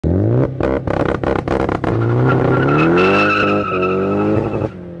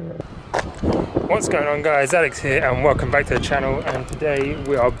going on, guys? Alex here and welcome back to the channel, and today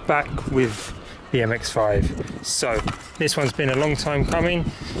we are back with the MX5. So this one's been a long time coming.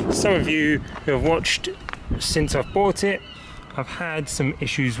 Some of you who have watched since I've bought it, I've had some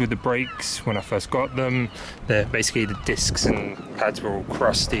issues with the brakes when I first got them. Basically the discs and pads were all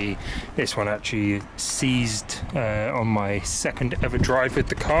crusty. This one actually seized on my second ever drive with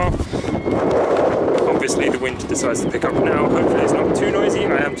the car. Obviously the wind decides to pick up now. Hopefully it's not too noisy.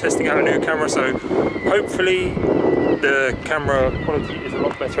 I am testing out a new camera, so hopefully the camera quality is a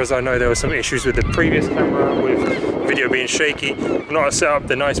lot better, as I know there were some issues with the previous camera with video being shaky. I've not set up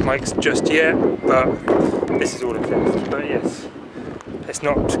the nice mics just yet, but this is all a test. But yes, let's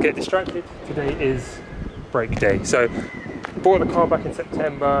not get distracted. Today is brake day. So bought the car back in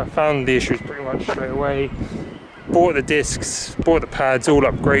September, found the issues pretty much straight away. Bought the discs, bought the pads, all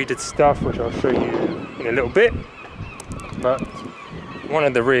upgraded stuff, which I'll show you in a little bit. But one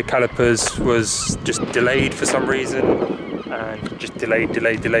of the rear calipers was just delayed for some reason, and just delayed,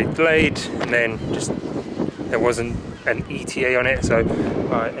 and then just there wasn't an ETA on it, so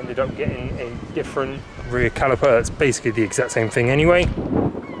I ended up getting a different rear caliper that's basically the exact same thing anyway.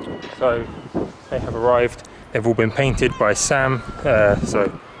 So they have arrived. They've all been painted by Sam,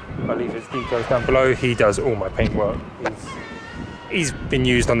 so I'll leave his details down below. He does all my paint work. He's been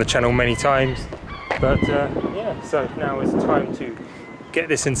used on the channel many times, but yeah, so now it's time to get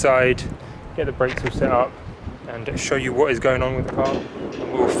this inside, get the brakes all set up, and show you what is going on with the car.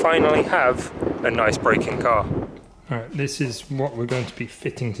 And we'll finally have a nice braking car. Alright, this is what we're going to be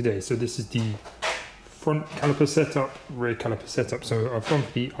fitting today. So this is the front caliper setup, rear caliper setup. So I've gone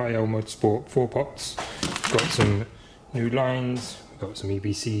for the IL Motorsport 4 pots. Got some new lines, got some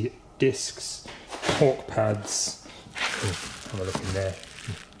EBC discs, torque pads. Have a look in there.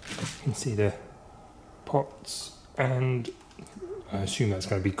 You can see the pots, and I assume that's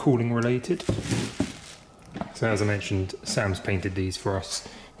going to be cooling related. So as I mentioned, Sam's painted these for us,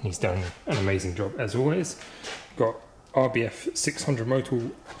 and he's done an amazing job as always. Got RBF 600 motor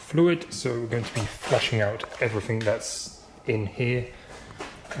fluid, so we're going to be flushing out everything that's in here,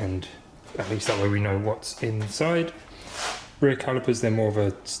 and at least that way we know what's inside. Rear calipers, they're more of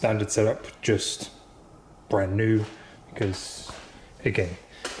a standard setup, just brand new, because again,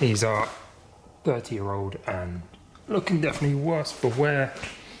 these are 30-year-old and looking definitely worse for wear.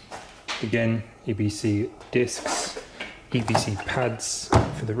 Again, EBC discs, EBC pads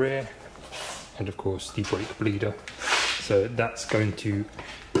for the rear, and of course the brake bleeder. So that's going to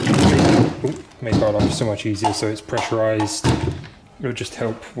make our life so much easier. So it's pressurized. It'll just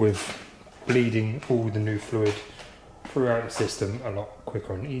help with bleeding all the new fluid throughout the system a lot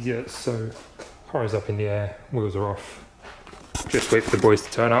quicker and easier. So car is up in the air, wheels are off. Just wait for the boys to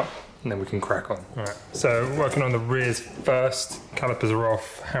turn up, and then we can crack on. Alright, so working on the rears first. Calipers are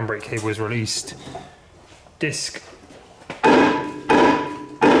off, handbrake cable is released. Disc.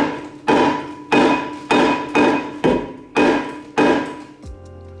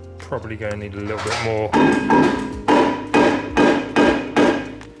 Probably going to need a little bit more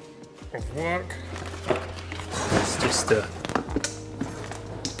of work. It's just to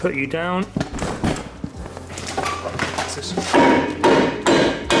put you down.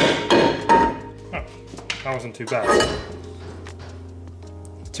 Oh, that wasn't too bad.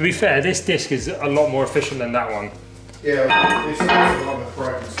 To be fair, this disc is a lot more efficient than that one. Yeah, this is on the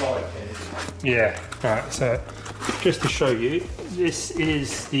broken side here. Yeah, alright, so just to show you, this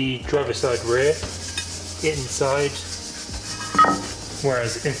is the driver's side rear, inside,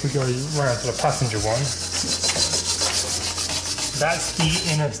 whereas if we go around to the passenger one, that's the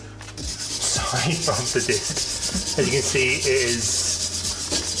inner side of the disc. As you can see, it is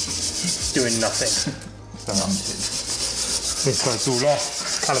doing nothing. So this side's all off,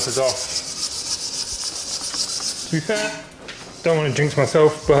 calipers off. To be fair, don't want to jinx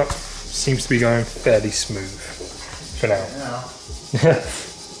myself, but seems to be going fairly smooth for now.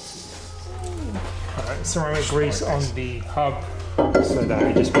 Alright, ceramic grease on the hub, so that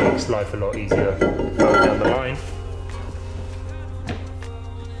it just makes life a lot easier going down the line.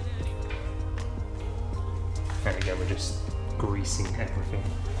 There we go, we're just greasing everything.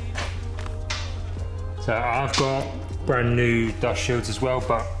 So I've got brand new dust shields as well,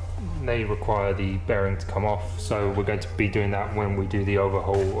 but they require the bearing to come off, so we're going to be doing that when we do the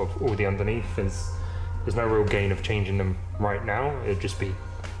overhaul of all the underneath. There's no real gain of changing them right now, it'll just be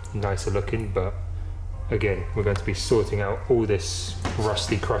nicer looking, but again, we're going to be sorting out all this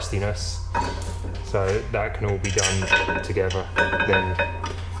rusty crustiness, so that can all be done together then,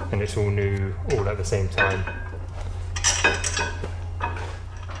 and it's all new all at the same time.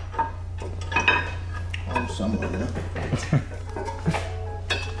 Oh, somewhere there.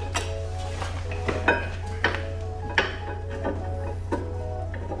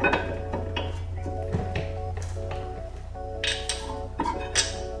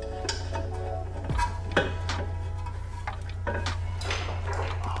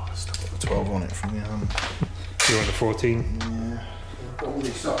 12 on it from the You want the 14? Yeah. I've got all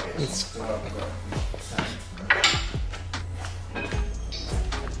these sockets, so I haven't got sounds.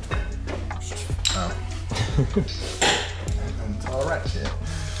 Oh. Entire ratchet.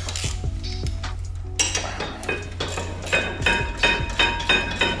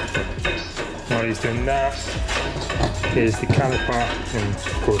 While he's doing that, here's the caliper, and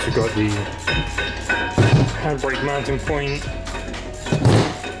of course we've got the handbrake mounting point.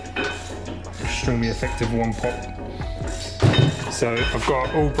 Extremely effective one pop. So I've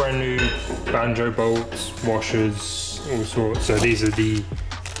got all brand new banjo bolts, washers, all sorts. So these are the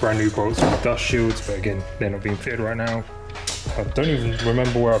brand new bolts with dust shields, but again, they're not being fitted right now. I don't even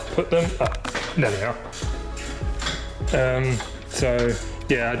remember where I put them. Ah, there they are. So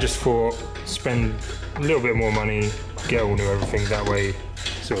yeah, I just thought spend a little bit more money, get all new everything, that way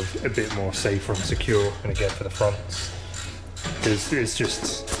sort of a bit more safer and secure. And again, for the fronts, because it's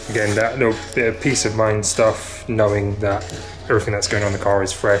just, again, that little bit of peace of mind stuff, knowing that everything that's going on in the car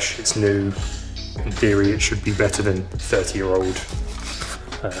is fresh, it's new. In theory, it should be better than 30-year-old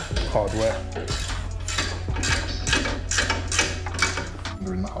hardware.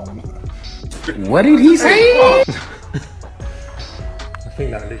 They're in the hole. What did he say? I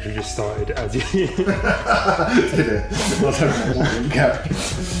think that literally just started as you. Did it?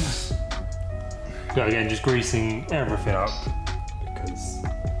 So again, just greasing everything up, because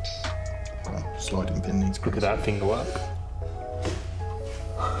Well, sliding pin needs look at that finger work.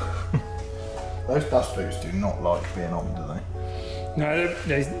 Those dust boots do not like being on, do they? No,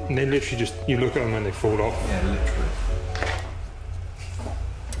 they literally just, you look at them when they fall off. Yeah, literally.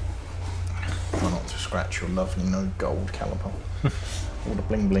 Try not to scratch your lovely no gold caliper. All the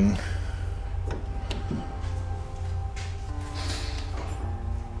bling bling.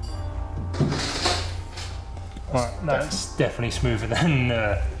 Right, that's definitely smoother than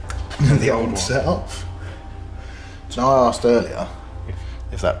The old setup. So I asked earlier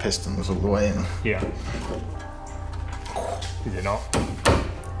if that piston was all the way in. yeah. Is it not?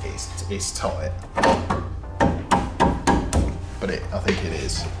 It's tight. But I think it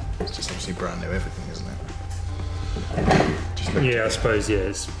is. It's just obviously brand new everything, isn't it? Just look Yeah, I suppose, yeah,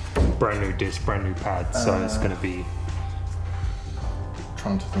 it's brand new disc, brand new pad, so it's going to be...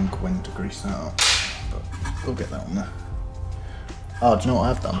 trying to think when to grease that up. But we'll get that on there. Oh, do you know what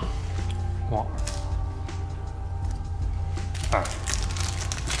I've done? What? Ah,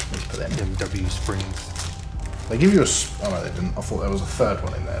 Let's put them in. MW springs. They give you a... Oh no, they didn't. I thought there was a third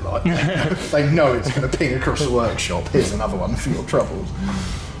one in there. Like, they know it's going to ping across the workshop. Here's another one for your troubles.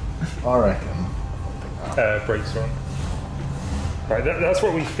 I reckon. Brakes on. Right, that's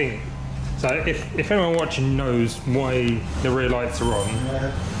what we think. So if anyone watching knows why the rear lights are on,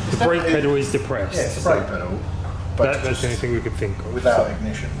 the brake pedal is depressed. Yeah, it's a brake pedal. But That's the only thing we could think of. without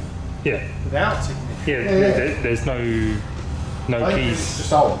ignition. Yeah, Without ignition. yeah. There's no I think it's keys.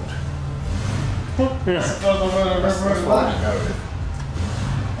 just old. That's That's what I'm going to go with.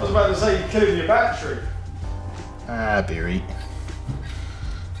 I was about to say you're killing your battery. Ah, beery.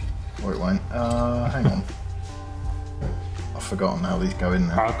 Or it won't. Hang on. I've forgotten how these go in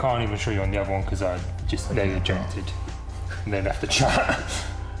there. I can't even show you on the other one because they ejected and they left the chat.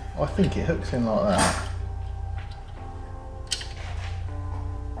 I think it hooks in like that.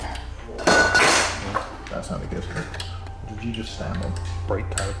 That sounded good. What did you just stand on? Brake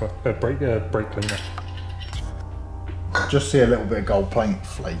caliper, brake cleaner. Just see a little bit of gold paint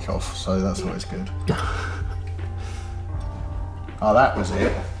flake off, so that's always good. Oh, that was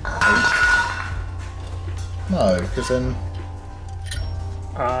it. No, because then...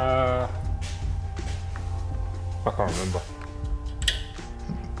 I can't remember.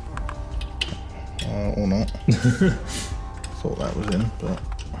 or not. Thought that was in, but...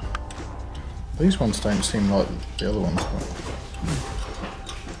 These ones don't seem like the other ones.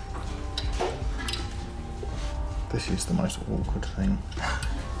 This is the most awkward thing.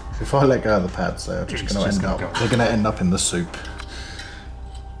 If I let go of the pads, they're just going to end up. They're going to end up in the soup.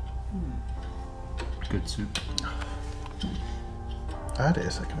 Good soup. I had it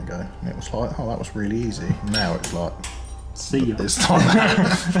a second ago, and it was like, oh, that was really easy. Now it's like, See ya. this time.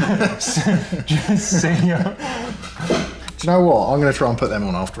 Just see ya. Do you know what? I'm going to try and put them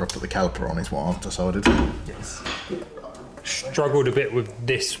on after I put the caliper on. Is what I've decided. Yes. Struggled a bit with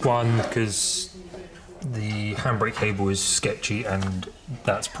this one because the handbrake cable is sketchy, and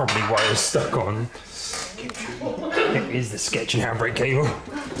that's probably why it's stuck on. It is the sketchy handbrake cable.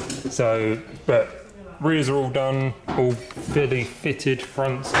 So, but rears are all done, all fully fitted.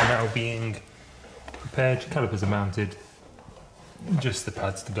 Fronts are now being prepared. Calipers are mounted. Just the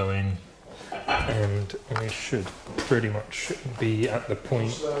pads to go in. and we should pretty much be at the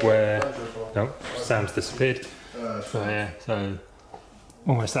point where no, Sam's disappeared. So yeah, so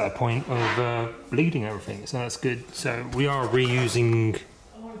almost at a point of bleeding everything, so that's good. So we are reusing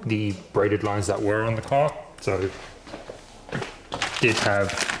the braided lines that were on the car, so did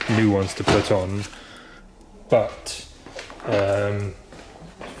have new ones to put on, but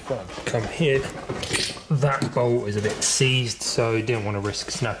if I come here, that bolt is a bit seized, so didn't want to risk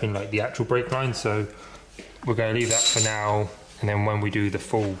snapping like the actual brake line, so we're going to leave that for now, and then when we do the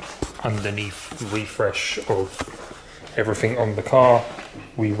full underneath refresh of everything on the car,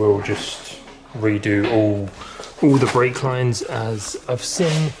 we will just redo all the brake lines as I've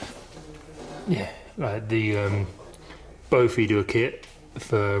seen. Yeah, like the Bofi do a kit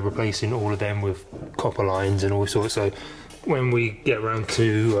for replacing all of them with copper lines and all sorts. So when we get around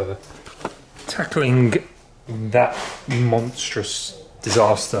to tackling that monstrous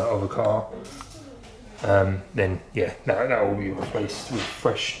disaster of a car, then yeah, that will be replaced with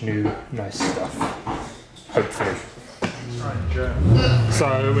fresh, new, nice stuff, hopefully.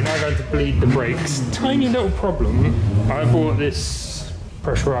 So we're now going to bleed the brakes. Tiny little problem. I bought this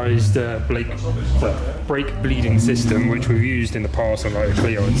pressurized brake bleeding system, which we've used in the past on like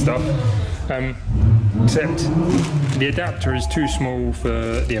Clio and stuff. Except the adapter is too small for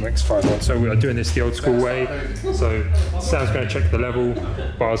the MX5 one, so we are doing this the old school way. So Sam's going to check the level,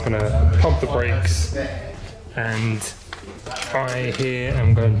 Bar's going to pump the brakes, and I here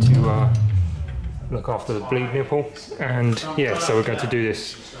am going to look after the bleed nipple. And yeah, so we're going to do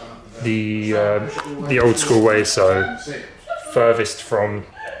this the old school way, so furthest from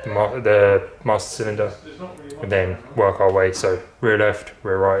the master cylinder, and then work our way, so rear left,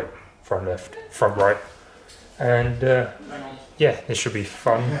 rear right, front left, front right, and yeah, this should be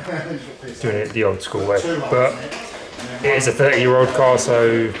fun doing it the old school way. But it is a 30-year-old car,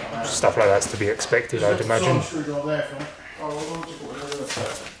 so stuff like that's to be expected, I'd imagine. Just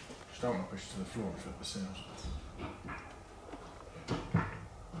don't want to push to the floor and flip the seals.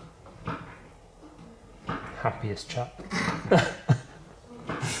 Happiest chap.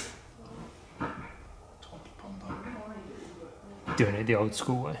 Doing it the old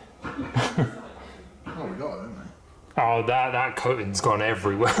school way. Oh, we got it, haven't we? Oh, that coating's gone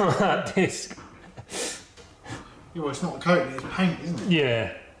everywhere on that disc. Yeah, well, it's not a coating, it's paint, isn't it?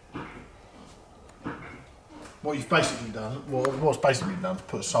 Yeah. What you've basically done, well, what's basically done is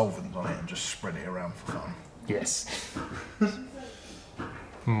put solvent on it and just spread it around for fun. Yes.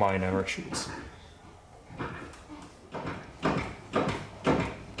 Minor issues.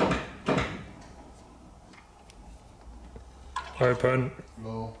 Open.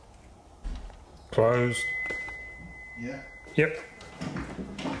 Floor. Closed. Yeah. Yep.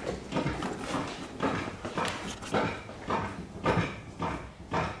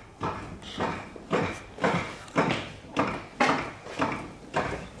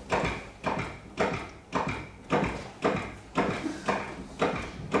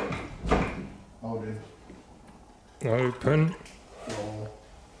 Hold in. Open. Floor.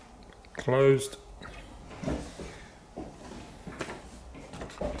 Closed.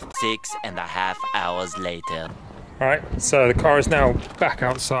 6.5 hours later. Alright, so the car is now back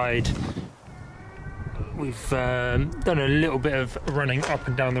outside. We've done a little bit of running up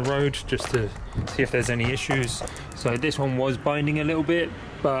and down the road just to see if there's any issues. So this one was binding a little bit,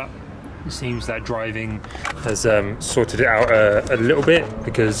 but it seems that driving has sorted it out a little bit,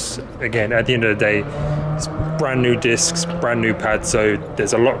 because again, at the end of the day, it's brand new discs, brand new pads, so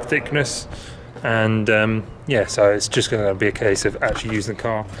there's a lot of thickness. And yeah, so it's just going to be a case of actually using the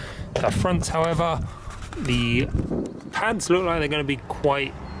car. The fronts, however, the pads look like they're going to be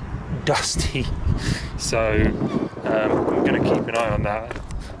quite dusty, so I'm going to keep an eye on that.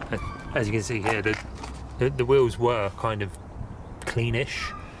 As you can see here, the wheels were kind of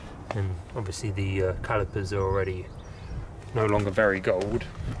cleanish, and obviously the calipers are already no longer very gold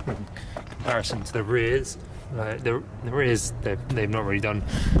in comparison to the rears. The rears, they've not really done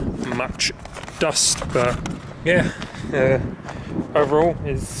much dust, but yeah, overall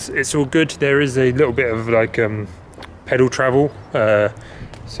it's all good. There is a little bit of like pedal travel,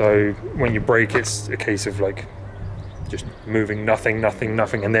 so when you brake, it's a case of like just moving nothing,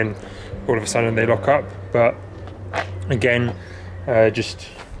 and then all of a sudden they lock up. But again, just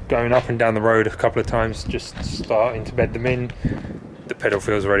going up and down the road a couple of times, just starting to bed them in, the pedal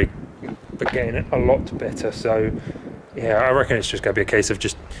feels already getting a lot better. So yeah, I reckon it's just going to be a case of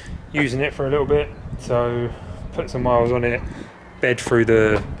just using it for a little bit. So put some miles on it, bed through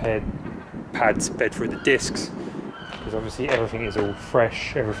the pads, bed through the discs, because obviously everything is all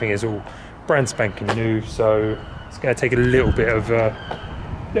fresh, everything is all brand spanking new. So it's going to take a little bit of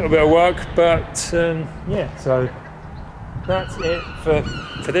little bit of work, but yeah, so that's it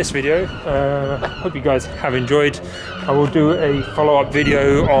for this video. Hope you guys have enjoyed. I will do a follow-up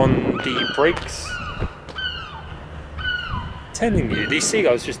video on the brakes. Telling you, these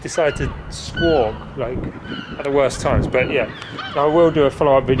seagulls just decide to squawk like at the worst times. But yeah, I will do a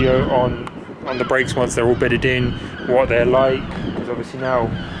follow-up video on the brakes once they're all bedded in, what they're like, because obviously now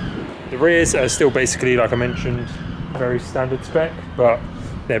the rears are still basically, like I mentioned, very standard spec, but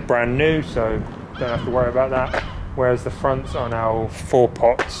they're brand new, so don't have to worry about that. Whereas the fronts are now 4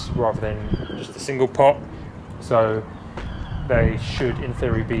 pots rather than just a single pot, so they should in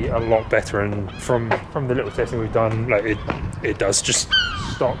theory be a lot better. And from the little testing we've done, like it does just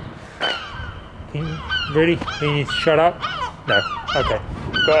stop. Really? Can you shut up? No. Okay.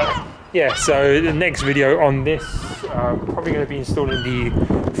 But yeah, so the next video on this, probably going to be installing the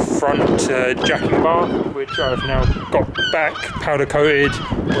front jacking bar, which I've now got back powder coated,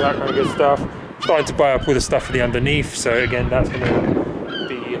 all that kind of good stuff. Started to buy up all the stuff for the underneath, so again that's going to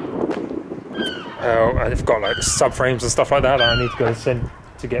be I've got like the subframes and stuff like that I need to go and send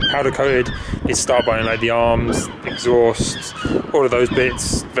to get powder coated. Need to start buying like the arms, exhausts, all of those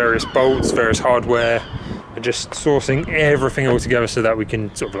bits, various bolts, various hardware, and just sourcing everything all together so that we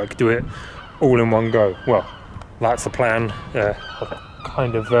can sort of like do it all in one go. Well, that's the plan.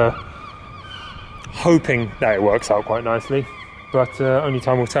 Kind of hoping that it works out quite nicely, but only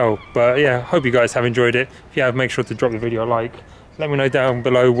time will tell. But yeah, hope you guys have enjoyed it. If you have, make sure to drop the video a like. Let me know down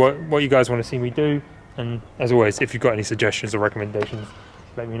below what you guys want to see me do, and as always, if you've got any suggestions or recommendations,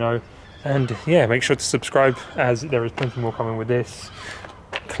 let me know. And yeah, make sure to subscribe, as there is plenty more coming with this.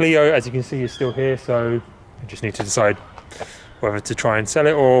 Clio, as you can see, is still here, so I just need to decide whether to try and sell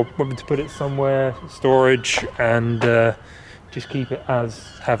it or whether to put it somewhere, storage, and just keep it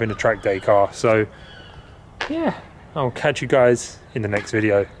as having a track day car. So yeah, I'll catch you guys in the next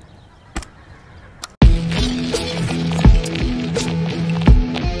video.